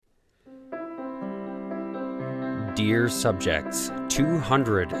Dear subjects,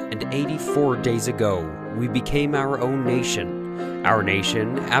 284 days ago, we became our own nation. Our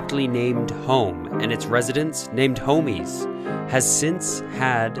nation, aptly named Home, and its residents named Homies, has since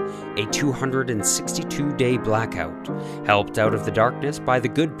had a 262-day blackout. Helped out of the darkness by the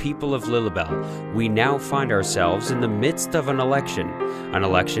good people of Lilibel, we now find ourselves in the midst of an election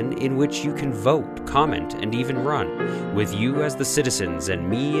in which you can vote, comment, and even run. With you as the citizens and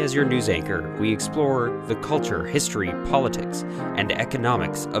me as your news anchor, we explore the culture, history, politics, and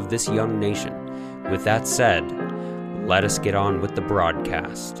economics of this young nation. With that said, let us get on with the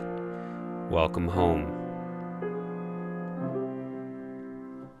broadcast. Welcome home.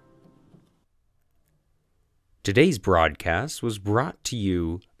 Today's broadcast was brought to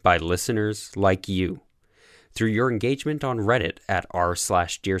you by listeners like you. Through your engagement on Reddit at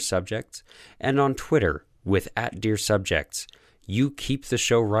r/DearSubjects and on Twitter with @DearSubjects, you keep the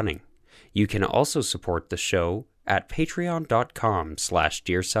show running. You can also support the show at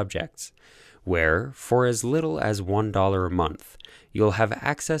patreon.com/DearSubjects, where, for as little as $1 a month, you'll have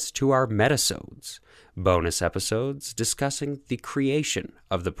access to our metasodes, bonus episodes discussing the creation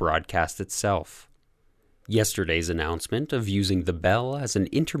of the broadcast itself. Yesterday's announcement of using the Bell as an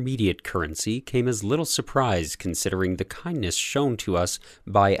intermediate currency came as little surprise considering the kindness shown to us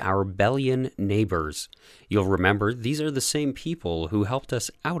by our Bellian neighbors. You'll remember these are the same people who helped us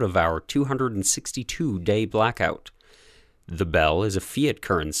out of our 262-day blackout. The Bell is a fiat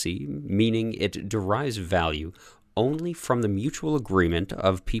currency, meaning it derives value only from the mutual agreement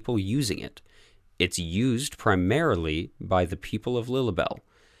of people using it. It's used primarily by the people of Lilibel.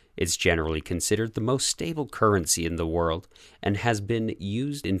 It's generally considered the most stable currency in the world and has been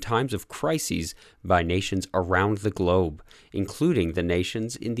used in times of crises by nations around the globe, including the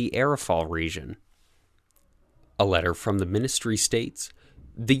nations in the Arafal region. A letter from the ministry states,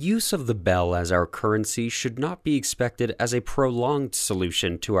 "The use of the Bell as our currency should not be expected as a prolonged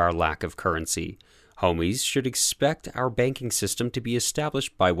solution to our lack of currency. Homies should expect our banking system to be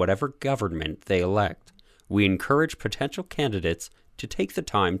established by whatever government they elect. We encourage potential candidates to take the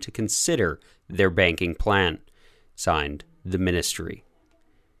time to consider their banking plan." Signed, the ministry.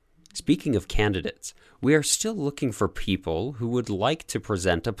 Speaking of candidates, we are still looking for people who would like to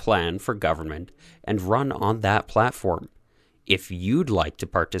present a plan for government and run on that platform. If you'd like to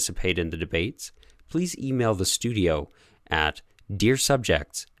participate in the debates, please email the studio at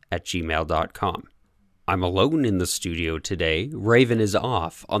dearsubjects@gmail.com. I'm alone in the studio today. Raven is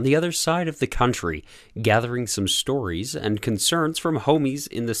off on the other side of the country, gathering some stories and concerns from homies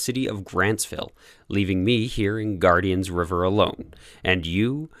in the city of Grantsville, leaving me here in Guardians River alone, and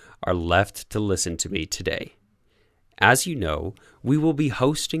you are left to listen to me today. As you know, we will be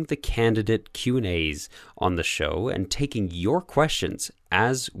hosting the candidate Q&As on the show and taking your questions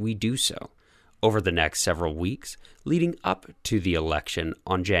as we do so. Over the next several weeks, leading up to the election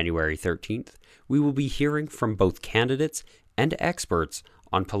on January 13th, we will be hearing from both candidates and experts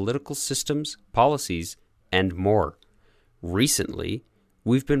on political systems, policies, and more. Recently,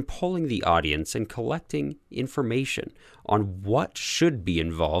 we've been polling the audience and collecting information on what should be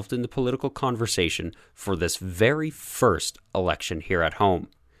involved in the political conversation for this very first election here at home.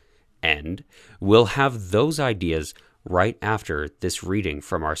 And we'll have those ideas right after this reading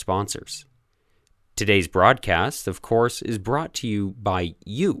from our sponsors. Today's broadcast, of course, is brought to you by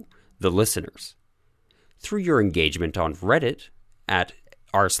you, the listeners. Through your engagement on Reddit at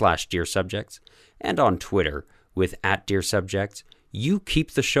r/DearSubjects and on Twitter with @DearSubjects, you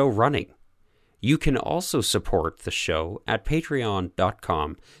keep the show running. You can also support the show at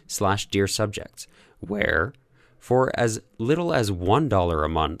patreon.com/DearSubjects, where, for as little as $1 a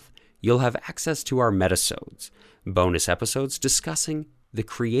month, you'll have access to our metasodes, bonus episodes discussing the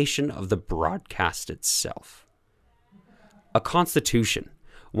creation of the broadcast itself. A constitution,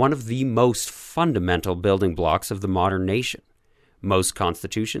 one of the most fundamental building blocks of the modern nation. Most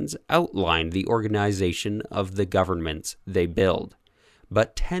constitutions outline the organization of the governments they build,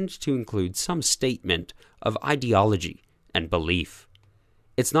 but tend to include some statement of ideology and belief.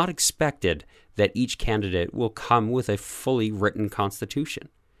 It's not expected that each candidate will come with a fully written constitution,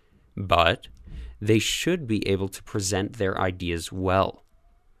 but they should be able to present their ideas well.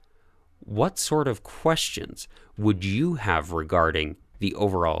 What sort of questions would you have regarding the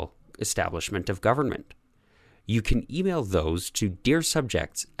overall establishment of government? You can email those to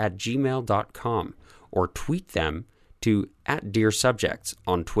dearsubjects@gmail.com or tweet them to @DearSubjects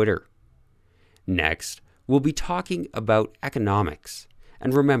on Twitter. Next, we'll be talking about economics.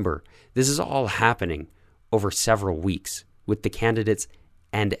 And remember, this is all happening over several weeks with the candidates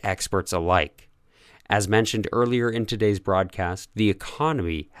and experts alike. As mentioned earlier in today's broadcast, the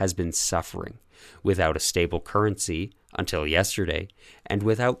economy has been suffering without a stable currency until yesterday, and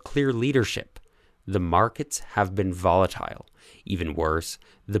without clear leadership. The markets have been volatile. Even worse,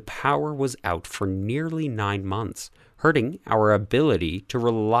 the power was out for nearly 9 months, hurting our ability to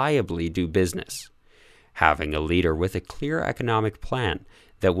reliably do business. Having a leader with a clear economic plan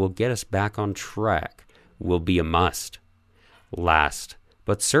that will get us back on track will be a must. Last,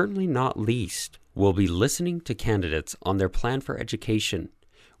 but certainly not least, we'll be listening to candidates on their plan for education.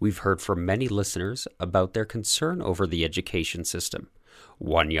 We've heard from many listeners about their concern over the education system.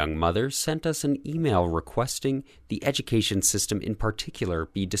 One young mother sent us an email requesting the education system in particular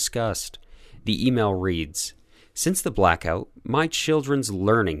be discussed. The email reads, "Since the blackout, my children's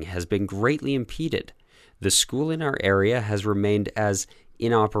learning has been greatly impeded. The school in our area has remained as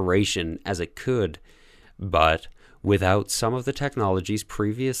in operation as it could, but without some of the technologies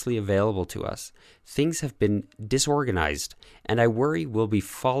previously available to us, things have been disorganized, and I worry we'll be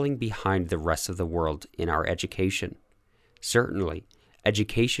falling behind the rest of the world in our education." Certainly,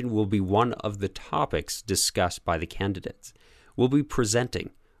 education will be one of the topics discussed by the candidates we'll be presenting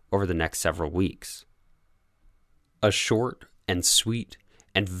over the next several weeks. A short and sweet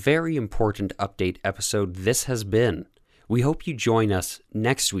and very important update episode this has been. We hope you join us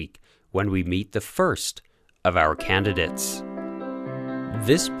next week when we meet the first of our candidates.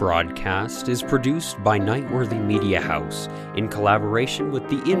 This broadcast is produced by Nightworthy Media House in collaboration with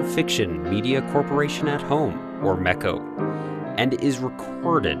the In Fiction Media Corporation at Home, or MECO, and is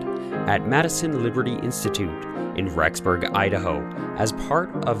recorded at Madison Liberty Institute in Rexburg, Idaho, as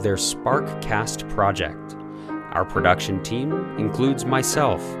part of their SparkCast project. Our production team includes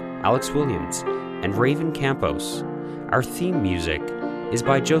myself, Alex Williams, and Raven Campos. Our theme music is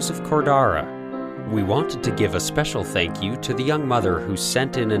by Joseph Cordara. We wanted to give a special thank you to the young mother who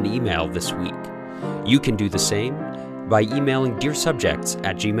sent in an email this week. You can do the same by emailing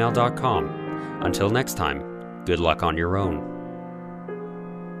dearsubjects@gmail.com. Until next time, good luck on your own.